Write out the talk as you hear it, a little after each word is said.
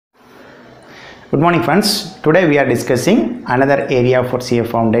Good morning friends. Today we are discussing another area for CA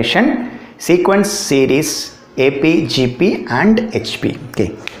foundation, sequence series AP, GP and HP. Okay.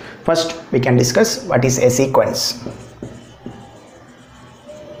 First we can discuss what is a sequence.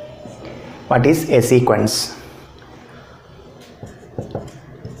 What is a sequence?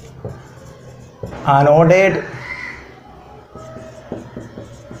 An ordered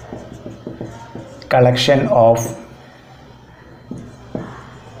collection of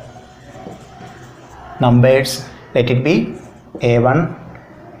numbers, let it be A1,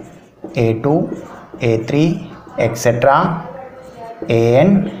 A2, A3, etc.,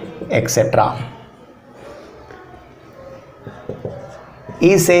 AN, etc.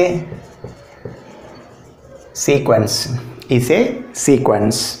 is a sequence.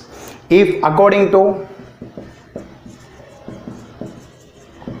 If according to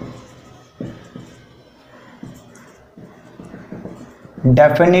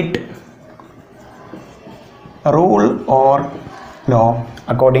definite rule or law,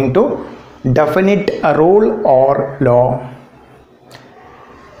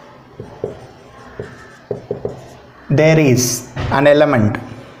 there is an element,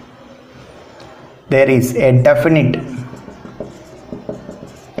 there is a definite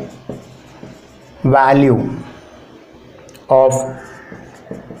value of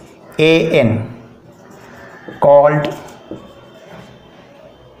AN called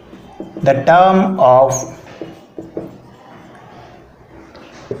the term of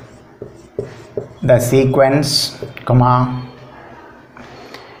the sequence,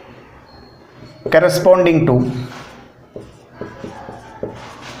 corresponding to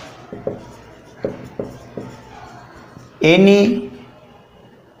any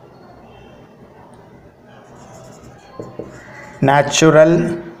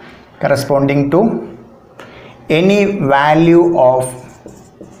natural, corresponding to any value of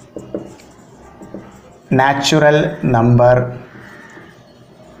natural number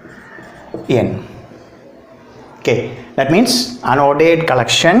n. Okay, that means an ordered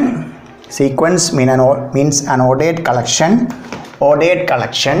collection. Sequence means an ordered collection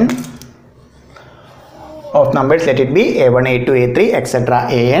of numbers, let it be A1, A2, A3, etc.,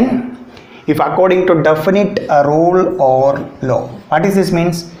 AN, if according to definite rule or law. What is this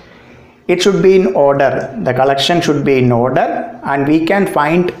means? It should be in order, the collection should be in order, and we can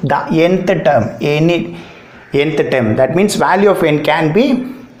find the nth term, any nth term. That means value of n can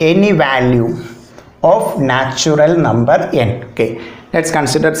be any value of natural number n. Okay, let's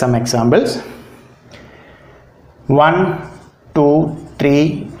consider some examples. 1, 2,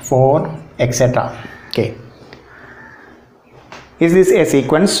 3, 4, etc. Okay, is this a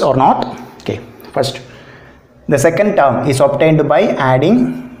sequence or not? Okay, first the second term is obtained by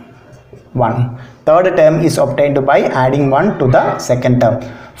adding 1, third term is obtained by adding 1 to the second term,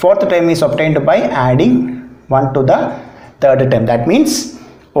 fourth term is obtained by adding 1 to the third term. That means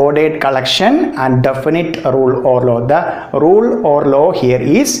ordered collection and definite rule or law. The rule or law here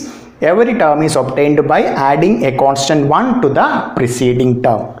is every term is obtained by adding a constant 1 to the preceding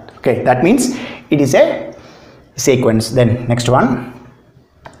term. Okay, that means it is a sequence. Then next one,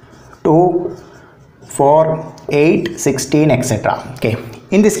 2, 4, 8, 16, etc. Okay,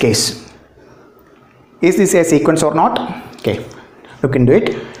 in this case, is this a sequence or not? Okay, look into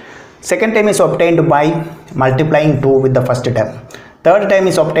it. Second term is obtained by multiplying 2 with the first term. Third term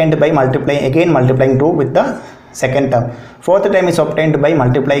is obtained by multiplying 2 with the second term. Fourth term is obtained by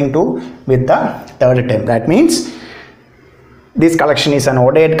multiplying 2 with the third term. That means this collection is an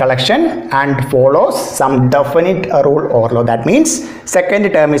ordered collection and follows some definite rule or law. That means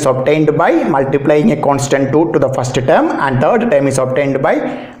second term is obtained by multiplying a constant 2 to the first term, and third term is obtained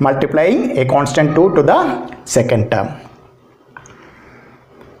by multiplying a constant 2 to the second term.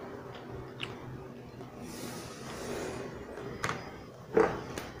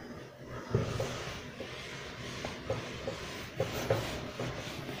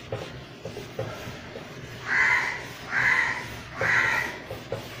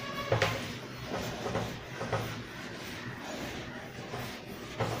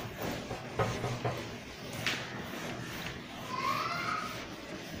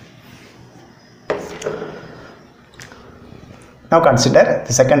 Now consider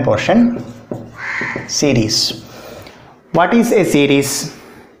the second portion, series. What is a series?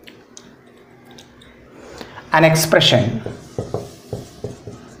 An expression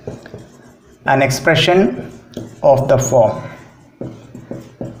of the form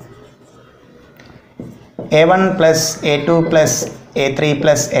A1 plus A2 plus A3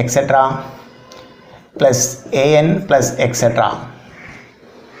 plus etc. plus AN plus etc.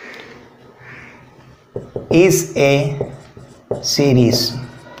 is a series,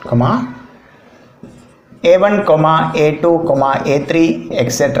 A1, A2, A3,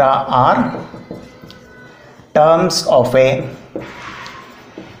 etc. are terms of a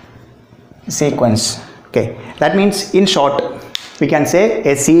sequence. Okay, that means in short we can say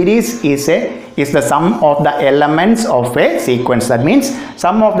a series is the sum of the elements of a sequence. That means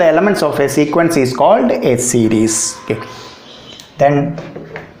sum of the elements of a sequence is called a series. Okay, then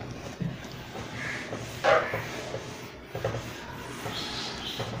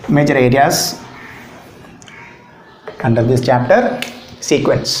major areas under this chapter: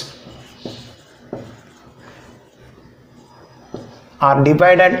 sequence are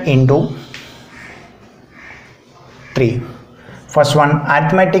divided into three. First one,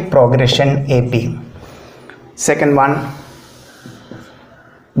 arithmetic progression AP. Second one,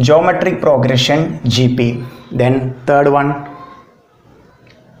 geometric progression GP. Then third one,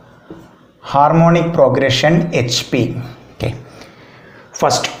 harmonic progression HP. Okay.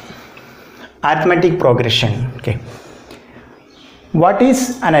 First, arithmetic progression. Okay. What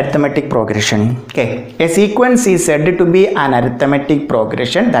is an arithmetic progression? Okay. A sequence is said to be an arithmetic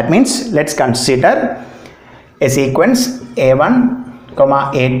progression. That means let's consider a sequence A1,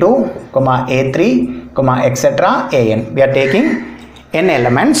 A2, A3, etc. AN. We are taking n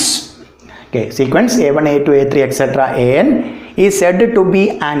elements. Okay, sequence A1, A2, A3, etc. AN is said to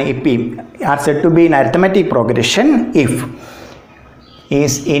be an AP, are said to be an arithmetic progression if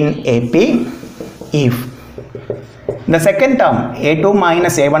is in AP if the second term A2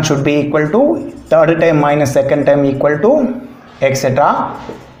 minus A1 should be equal to third term minus second term equal to etc.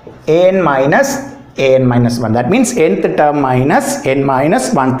 AN minus 1. That means nth term minus n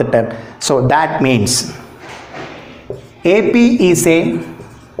minus 1th term. So that means AP is a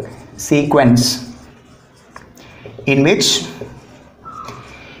sequence in which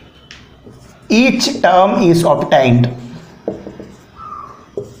each term is obtained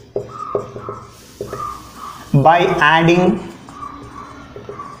by adding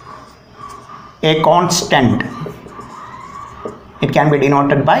a constant. It can be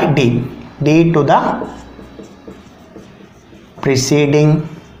denoted by D to the preceding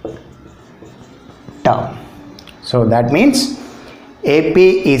term. So that means AP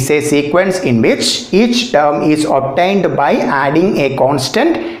is a sequence in which each term is obtained by adding a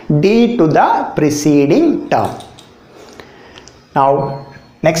constant D to the preceding term. Now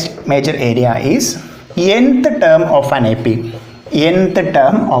next major area is nth term of an AP. Nth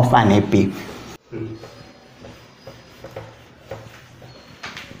term of an AP.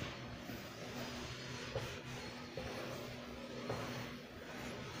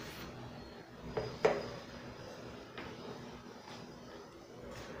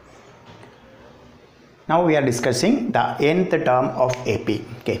 Now we are discussing the nth term of AP.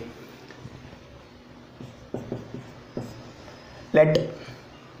 Okay. Let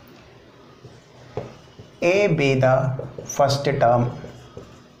A be the first term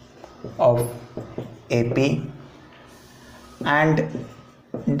of AP and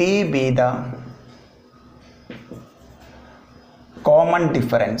D be the common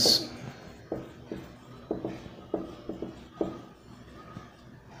difference.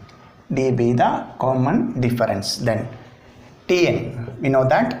 D be the common difference. Then Tn, we know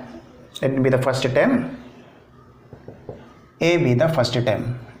that, let it be the first term, A be the first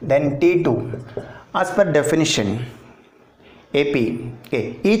term. Then T2, as per definition, AP,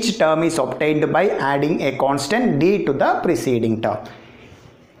 okay, each term is obtained by adding a constant D to the preceding term,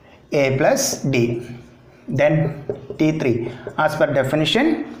 A plus D. Then T3, as per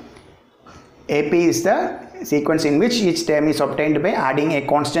definition, AP is the sequence in which each term is obtained by adding a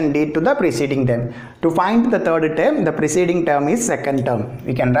constant D to the preceding term. To find the third term, the preceding term is second term.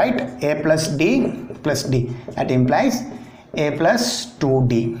 We can write A plus D plus D. That implies A plus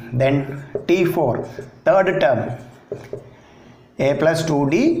 2D. Then T4, third term, A plus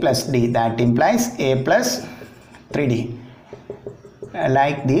 2D plus D. That implies A plus 3D.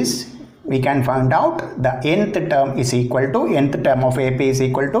 Like this, we can find out the nth term is equal to, nth term of AP is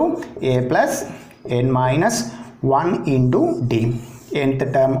equal to A plus n minus 1 into D.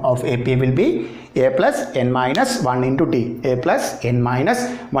 Nth term of AP will be A plus n minus 1 into D. A plus n minus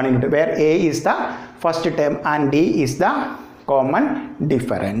 1 into D, where A is the first term and D is the common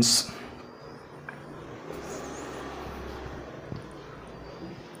difference.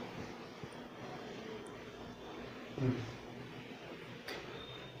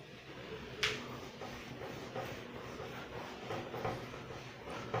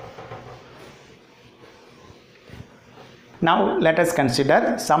 Now let us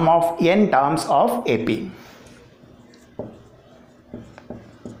consider sum of n terms of AP.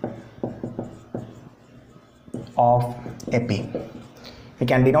 We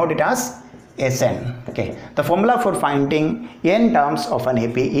can denote it as Sn. Okay, the formula for finding n terms of an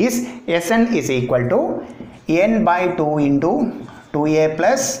AP is Sn is equal to n by 2 into 2a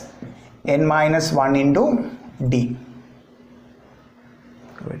plus n minus 1 into d.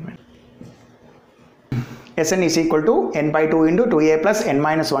 Sn is equal to n by 2 into 2a plus n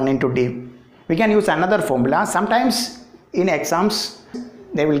minus 1 into d. We can use another formula. Sometimes in exams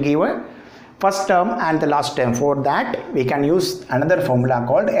they will give a first term and the last term. For that we can use another formula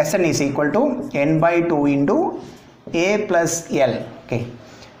called Sn is equal to n by 2 into a plus l. Okay,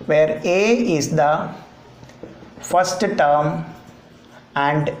 where a is the first term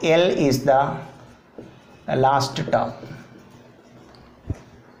and l is the last term.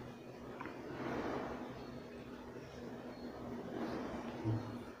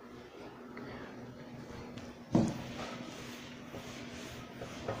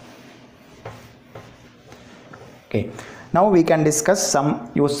 Okay, now we can discuss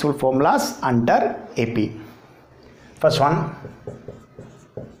some useful formulas under AP. First one,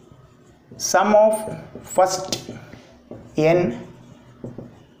 sum of first n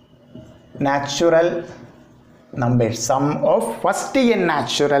natural numbers. Sum of first n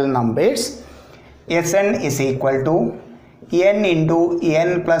natural numbers, Sn is equal to n into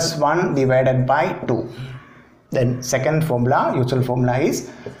n plus 1 divided by 2. Then second formula, useful formula is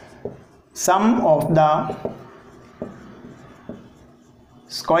sum of the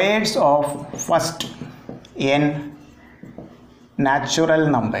squares of first n natural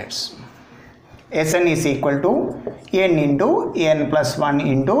numbers. Sn is equal to n into n plus 1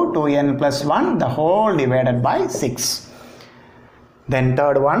 into 2n plus 1 the whole divided by 6. Then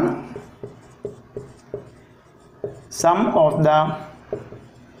third one, sum of the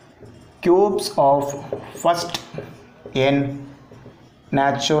cubes of first n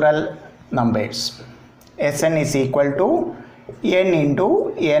natural numbers. Sn is equal to n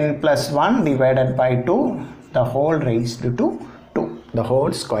into n plus 1 divided by 2 the whole raised to 2, the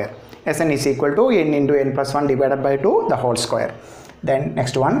whole square. Sn is equal to n into n plus 1 divided by 2 the whole square. Then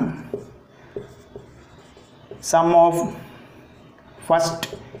next one, sum of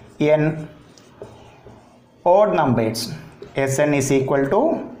first n odd numbers. Sn is equal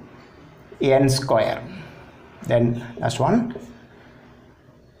to n square. Then last one,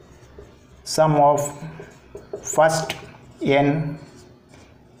 sum of first n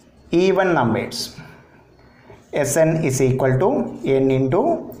even numbers. Sn is equal to n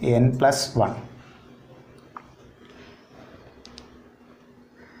into n plus 1.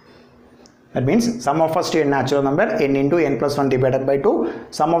 That means sum of first n natural number n into n plus 1 divided by 2.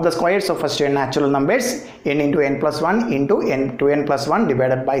 Sum of the squares of first n natural numbers n into n plus 1 into n to n plus 1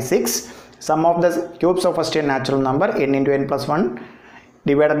 divided by 6. Sum of the cubes of first n natural number n into n plus 1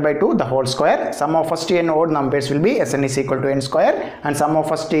 divided by 2 the whole square. Sum of first n odd numbers will be Sn is equal to n square, and sum of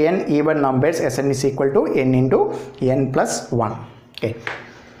first n even numbers Sn is equal to n into n plus 1. Okay,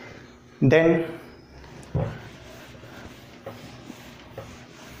 then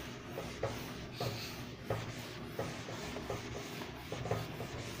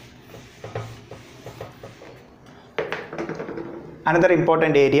another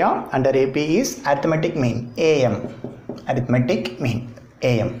important area under AP is arithmetic mean, AM. Arithmetic mean,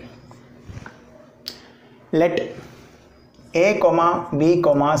 AM. Let A, B,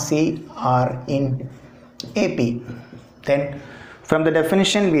 C are in AP. Then from the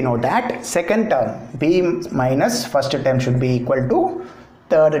definition we know that second term B minus first term should be equal to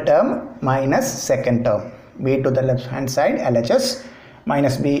third term minus second term. B to the left hand side LHS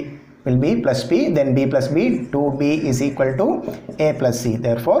minus B will be plus B, then B plus B, 2B is equal to A plus C.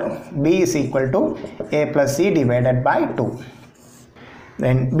 Therefore B is equal to A plus C divided by 2.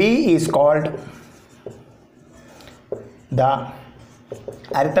 Then B is called the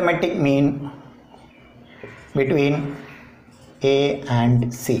arithmetic mean between A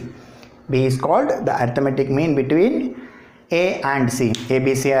and C. B is called the arithmetic mean between A and C. A,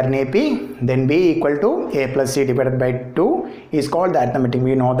 B, C are in AP. Then B equal to A plus C divided by 2 is called the arithmetic.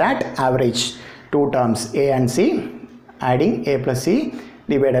 We know that average two terms A and C adding A plus C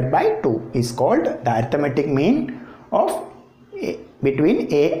divided by 2 is called the arithmetic mean of A,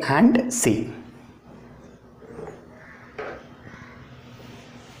 between A and C.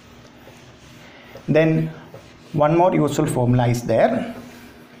 Then one more useful formula is there.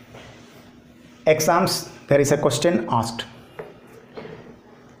 Exams, there is a question asked.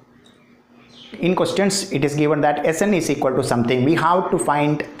 In questions it is given that Sn is equal to something. We have to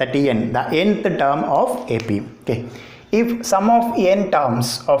find the Tn, the nth term of AP. Okay, if sum of n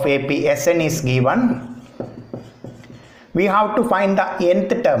terms of AP Sn is given, we have to find the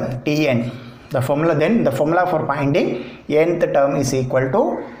nth term Tn. The formula, then the formula for finding nth term is equal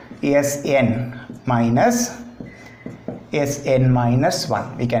to Sn minus Sn minus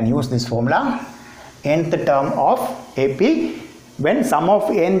 1. We can use this formula. Nth term of AP, when sum of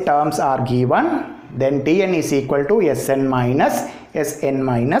n terms are given, then Tn is equal to Sn minus Sn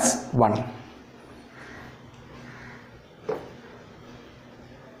minus 1.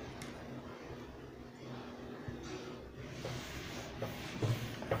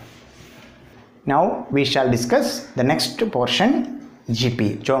 Now we shall discuss the next portion,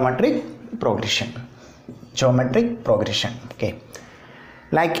 GP, geometric progression. Geometric progression. Okay,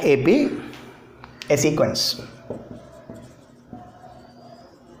 like AP, a sequence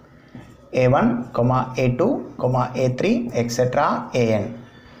A1, A2, A3, etc. An.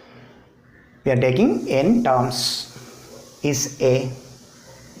 We are taking n terms. Is A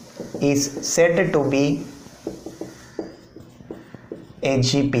is said to be a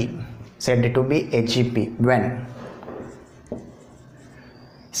GP. Said to be a GP when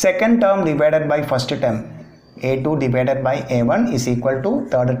second term divided by first term, A2 divided by A1 is equal to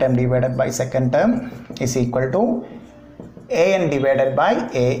third term divided by second term is equal to An divided by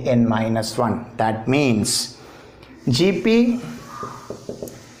An minus 1. That means GP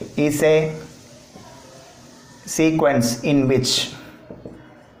is a sequence in which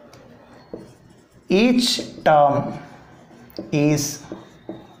each term is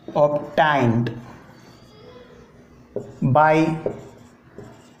obtained by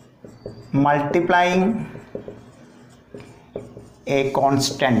multiplying a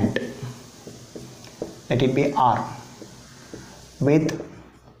constant, let it be R, with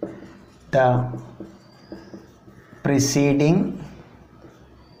the preceding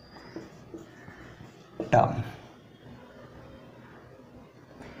term.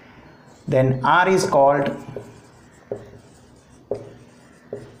 Then R is called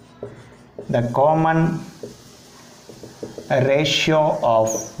the common ratio of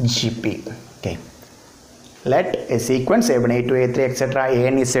GP. Okay, let a sequence A1, A2, A3, etc.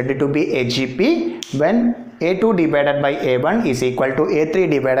 An is said to be a GP when A2 divided by A1 is equal to A3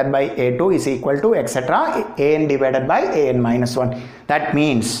 divided by A2 is equal to etc. An divided by An minus 1. That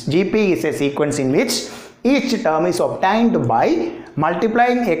means GP is a sequence in which each term is obtained by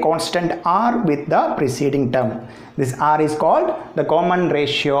multiplying a constant R with the preceding term. This R is called the common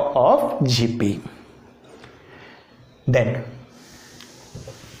ratio of GP. Then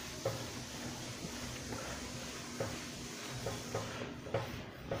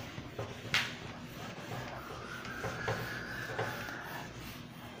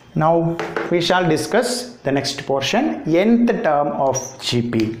now we shall discuss the next portion, nth term of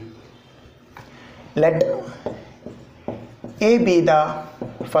GP. Let A be the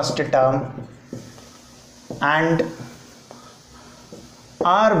first term and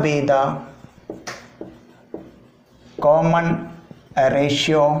R be the common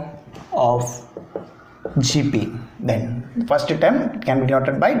ratio of GP. Then first term can be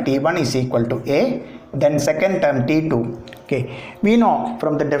denoted by T1 is equal to A, then second term T2. Okay, we know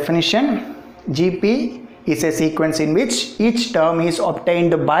from the definition GP is a sequence in which each term is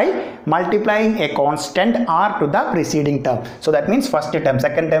obtained by multiplying a constant R to the preceding term. So that means first term,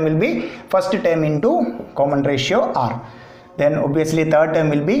 second term will be first term into common ratio R. Then obviously third term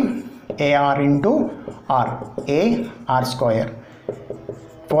will be AR into R, A R square.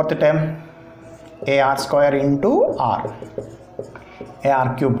 Fourth term AR square into R,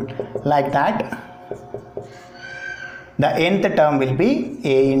 AR cubed. Like that, the nth term will be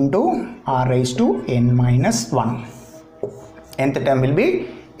A into R raised to n minus 1. Nth term will be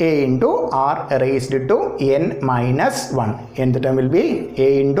A into R raised to n minus 1. Nth term will be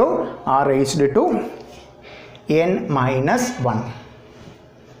A into R raised to n minus 1.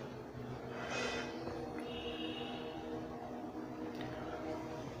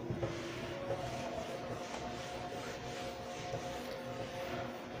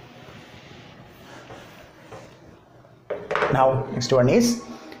 Now next one is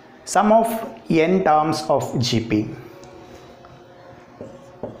sum of n terms of GP.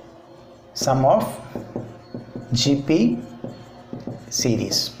 Sum of GP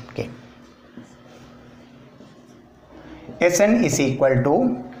series. Okay. Sn is equal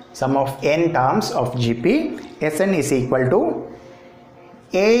to sum of n terms of GP. Sn is equal to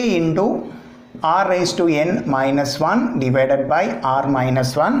A into R raised to n minus 1 divided by R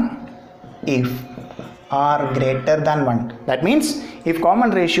minus 1 if R greater than 1. That means if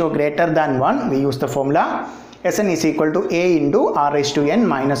common ratio greater than 1, we use the formula Sn is equal to A into R raised to n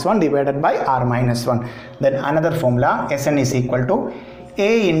minus 1 divided by R minus 1. Then another formula Sn is equal to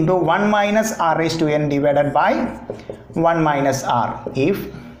A into 1 minus R raised to n divided by 1 minus R if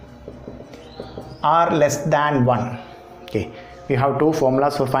R less than 1. Okay. We have two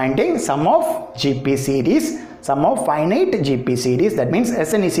formulas for finding sum of GP series, sum of finite GP series. That means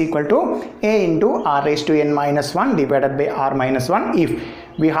Sn is equal to A into R raised to n minus 1 divided by R minus 1. If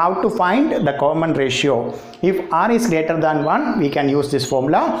we have to find the common ratio, if R is greater than 1, we can use this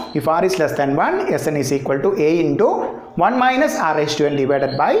formula. If R is less than 1, Sn is equal to A into 1 minus R raised to n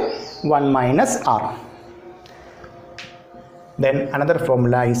divided by 1 minus R. Then another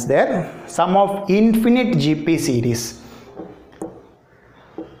formula is there, sum of infinite GP series.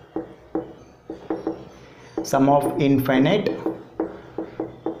 Sum of infinite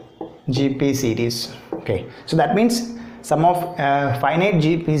GP series. Okay, so that means sum of finite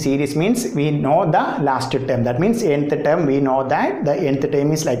GP series means we know the last term. That means nth term, we know that the nth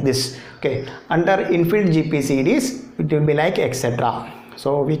term is like this. Okay, under infinite GP series it will be like etc.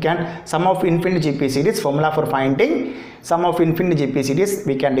 So we can sum of infinite GP series, formula for finding sum of infinite GP series,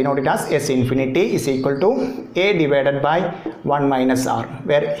 we can denote it as S infinity is equal to A divided by 1 minus R,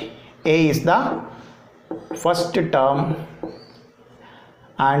 where A is the first term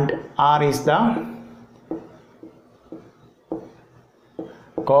and R is the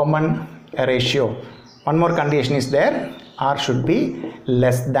common ratio. One more condition is there, R should be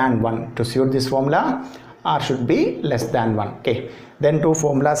less than 1. To suit this formula, R should be less than 1. Okay, then two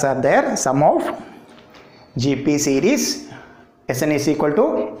formulas are there, sum of GP series, Sn is equal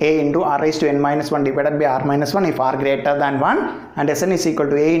to A into R raised to n minus 1 divided by R minus 1 if R greater than 1, and Sn is equal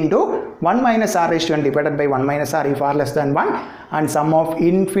to A into 1 minus R raised to n divided by 1 minus R if R less than 1, and sum of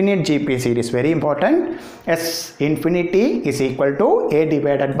infinite GP series, very important, S infinity is equal to A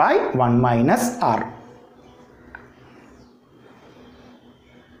divided by 1 minus R.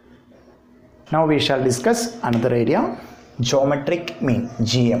 Now we shall discuss another area, geometric mean,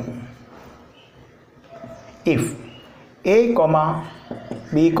 GM. If A,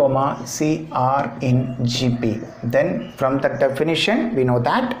 B, C are in GP, then from the definition we know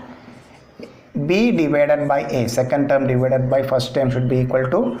that B divided by A, second term divided by first term, should be equal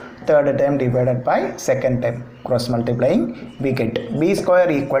to third term divided by second term. Cross multiplying, we get B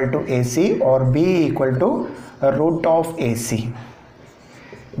square equal to AC or B equal to root of AC.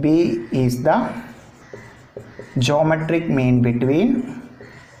 B is the geometric mean between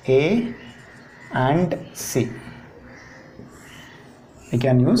A and C. We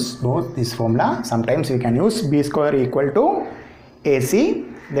can use both this formula. Sometimes we can use B square equal to AC,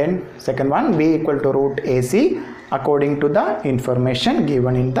 then second one B equal to root AC according to the information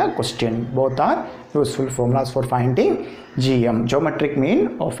given in the question. Both are useful formulas for finding GM, geometric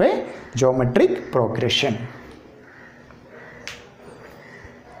mean of a geometric progression.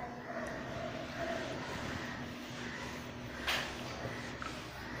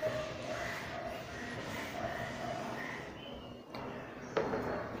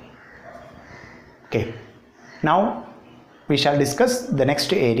 Okay, now we shall discuss the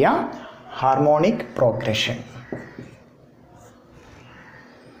next area, harmonic progression.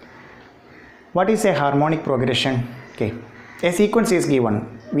 What is a harmonic progression? Okay, a sequence is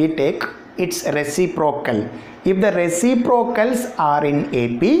given. We take its reciprocal. If the reciprocals are in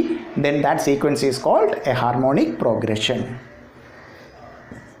AP, then that sequence is called a harmonic progression.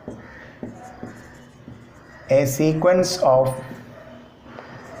 A sequence of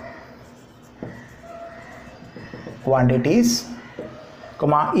quantities,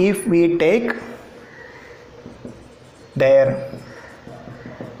 if we take their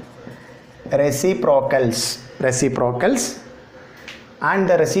reciprocals and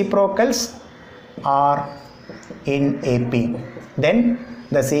the reciprocals are in AP, then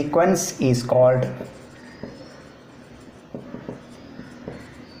the sequence is called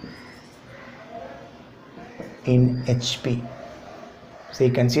in HP.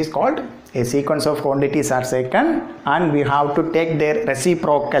 Sequence is called, a sequence of quantities are taken and we have to take their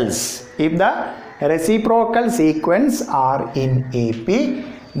reciprocals. If the reciprocal sequence are in AP,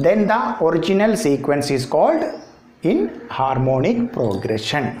 then the original sequence is called in harmonic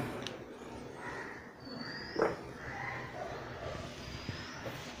progression.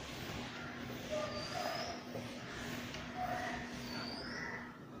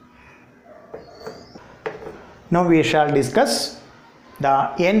 Now we shall discuss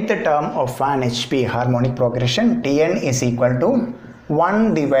the nth term of an HP harmonic progression. Tn is equal to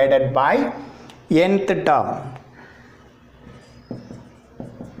 1 divided by nth term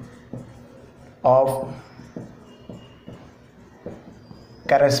of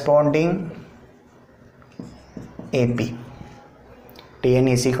corresponding AP. Tn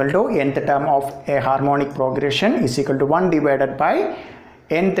is equal to nth term of a harmonic progression is equal to 1 divided by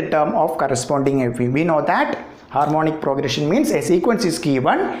nth term of corresponding AP. We know that Harmonic progression means a sequence is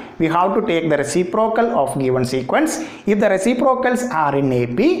given, we have to take the reciprocal of given sequence. If the reciprocals are in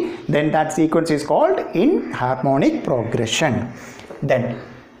AP, then that sequence is called in harmonic progression. Then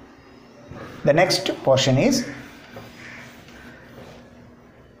the next portion is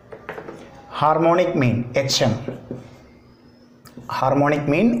harmonic mean, HM. Harmonic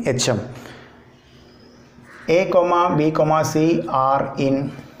mean, HM. A, B, C are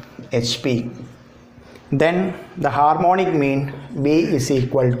in HP. Then the harmonic mean B is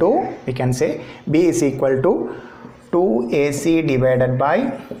equal to, we can say B is equal to 2AC divided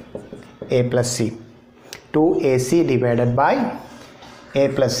by A plus C. 2AC divided by A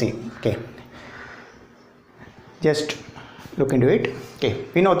plus C. Okay. Just look into it. Okay.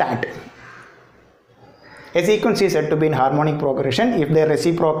 We know that a sequence is said to be in harmonic progression if their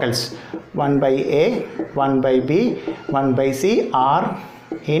reciprocals 1 by A, 1 by B, 1 by C are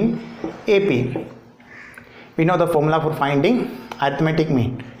in AP. We know the formula for finding arithmetic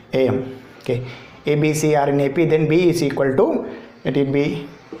mean, AM. Okay. A, B, C are in AP, then B is equal to, it will be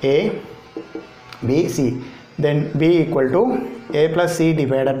A, B, C. Then B equal to A plus C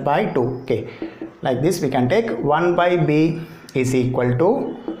divided by 2. Okay. Like this we can take 1 by B is equal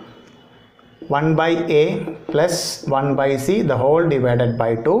to 1 by A plus 1 by C the whole divided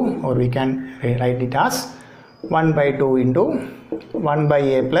by 2, or we can write it as 1 by 2 into 1 by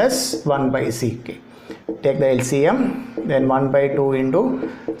A plus 1 by C. Okay. Take the LCM, then 1 by 2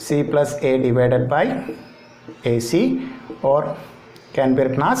 into C plus A divided by AC, or can be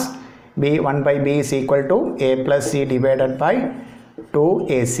written as B, 1 by B is equal to A plus C divided by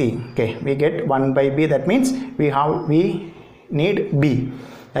 2AC. Okay, we get 1 by B, that means we need B,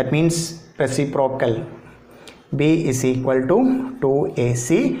 that means reciprocal. B is equal to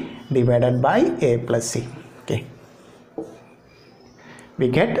 2AC divided by A plus C. Okay, we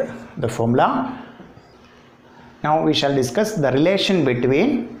get the formula. Now we shall discuss the relation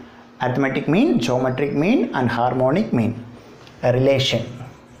between arithmetic mean, geometric mean and harmonic mean. A relation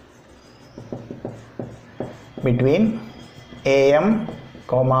between AM,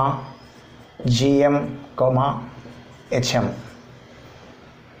 GM, HM.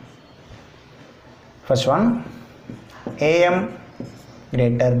 First one, AM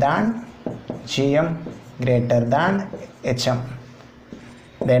greater than GM greater than HM.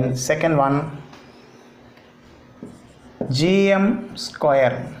 Then second one, GM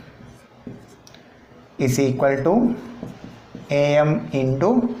square is equal to AM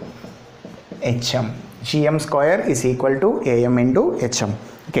into HM. GM square is equal to AM into HM.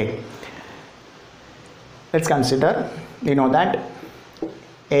 Okay. Let's consider, we know that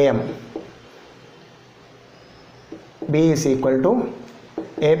AM, B is equal to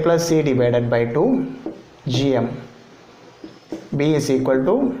A plus C divided by 2, GM, B is equal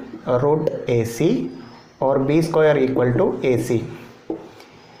to root AC, or B square equal to AC.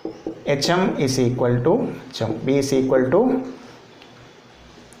 HM is equal to, B is equal to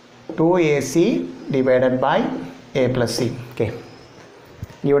 2AC divided by A plus C. Okay.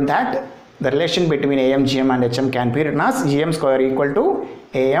 Given that, the relation between AM, GM and HM can be written as GM square equal to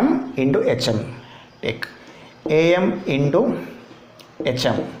AM into HM. Take AM into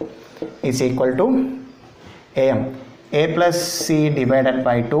HM is equal to AM, A plus C divided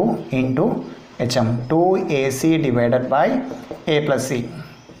by 2 into HM, 2AC divided by A plus C.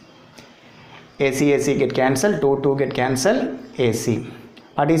 AC get cancelled, 2 get cancelled, AC.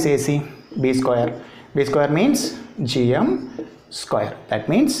 What is AC? B square. B square means GM square. That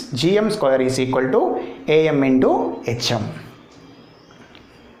means GM square is equal to AM into HM.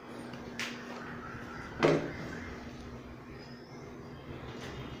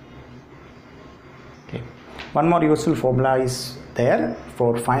 Okay. One more useful formula is there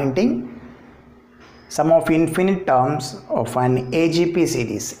for finding sum of infinite terms of an AGP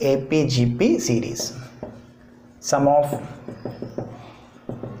series, APGP series. Sum of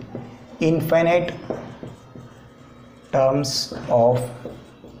infinite terms of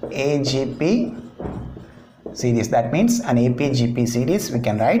AGP series. That means an APGP series, we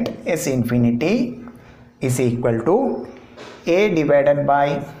can write S infinity is equal to A divided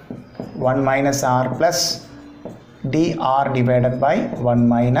by 1 minus R plus dr divided by 1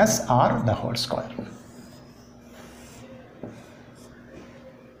 minus R the whole square.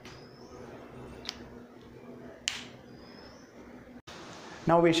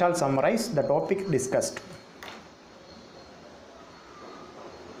 Now we shall summarize the topic discussed.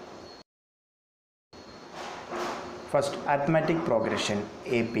 First, arithmetic progression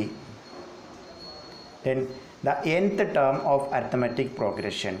AP. Then the nth term of arithmetic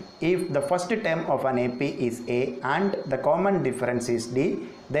progression. If the first term of an AP is A and the common difference is D,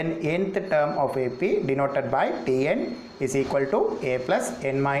 then nth term of AP denoted by Tn is equal to A plus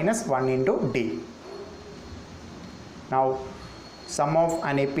n minus 1 into D. Now, sum of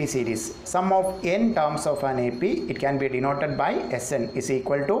an AP series. Sum of n terms of an AP, it can be denoted by Sn is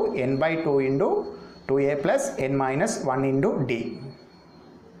equal to n by 2 into 2A plus n minus 1 into D.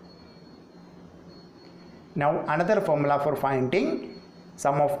 Now another formula for finding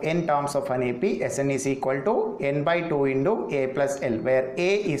sum of n terms of an AP, Sn is equal to n by 2 into A plus L, where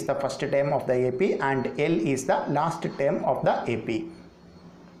A is the first term of the AP and L is the last term of the AP.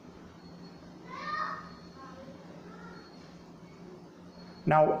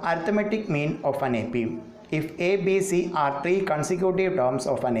 Now arithmetic mean of an AP. If A, B, C are three consecutive terms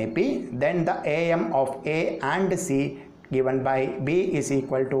of an AP, then the AM of A and C given by B is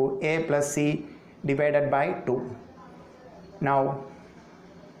equal to A plus C divided by 2. Now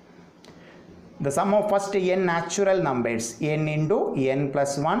the sum of first n natural numbers, n into n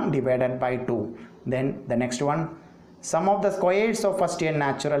plus 1 divided by 2. Then the next one, sum of the squares of first n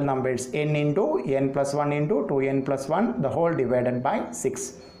natural numbers, n into n plus 1 into 2n plus 1, the whole divided by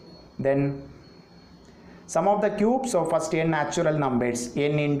 6. Then sum of the cubes of first n natural numbers,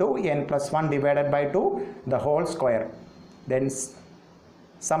 n into n plus 1 divided by 2, the whole square. Then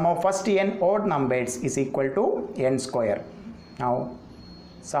sum of first n odd numbers is equal to n square. Now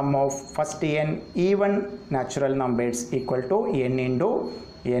sum of first n even natural numbers equal to n into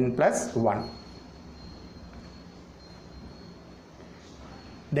n plus 1.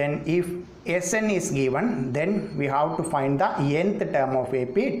 Then if Sn is given, then we have to find the nth term of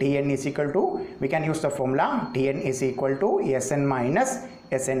AP. Tn is equal to, we can use the formula Tn is equal to Sn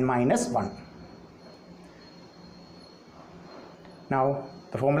minus 1. Now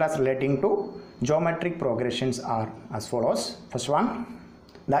the formulas relating to geometric progressions are as follows. First one,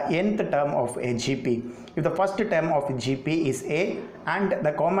 the nth term of a GP. If the first term of GP is A and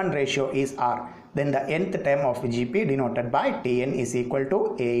the common ratio is R, then the nth term of GP denoted by Tn is equal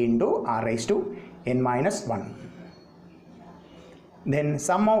to A into R raised to n minus 1. Then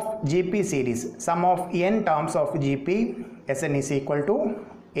sum of GP series, sum of n terms of GP, Sn is equal to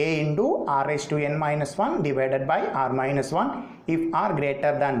A into R raised to n minus 1 divided by R minus 1 if R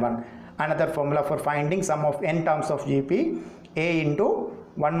greater than 1. Another formula for finding sum of n terms of GP, A into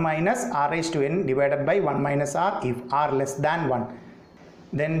 1 minus R raised to n divided by 1 minus R if R less than 1.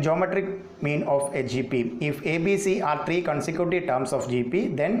 Then geometric mean of a GP. If A, B, C are three consecutive terms of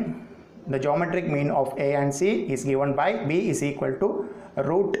GP, then the geometric mean of A and C is given by B is equal to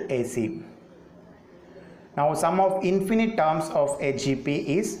root AC. Now sum of infinite terms of a GP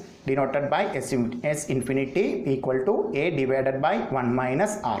is denoted by S infinity equal to A divided by 1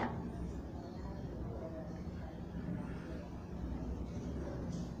 minus R.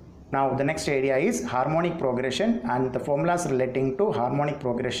 Now the next area is harmonic progression, and the formulas relating to harmonic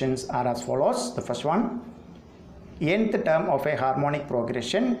progressions are as follows. The first one, nth term of a harmonic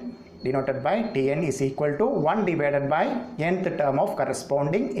progression denoted by Tn is equal to 1 divided by nth term of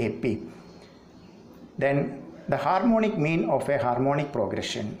corresponding AP. Then the harmonic mean of a harmonic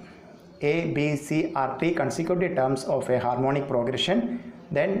progression. A, B, C are three consecutive terms of a harmonic progression.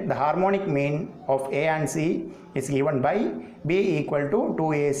 Then the harmonic mean of A and C is given by B equal to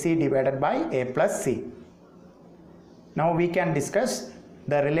 2AC divided by A plus C. Now we can discuss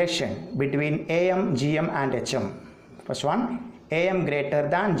the relation between AM, GM and HM. First one, AM greater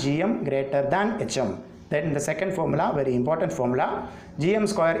than GM greater than HM. Then the second formula, very important formula, GM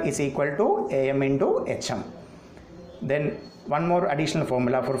square is equal to AM into HM. Then one more additional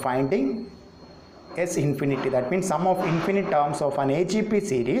formula for finding S infinity, that means sum of infinite terms of an AGP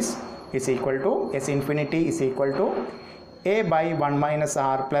series is equal to S infinity is equal to A by 1 minus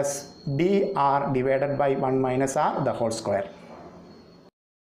R plus dr divided by 1 minus R the whole square.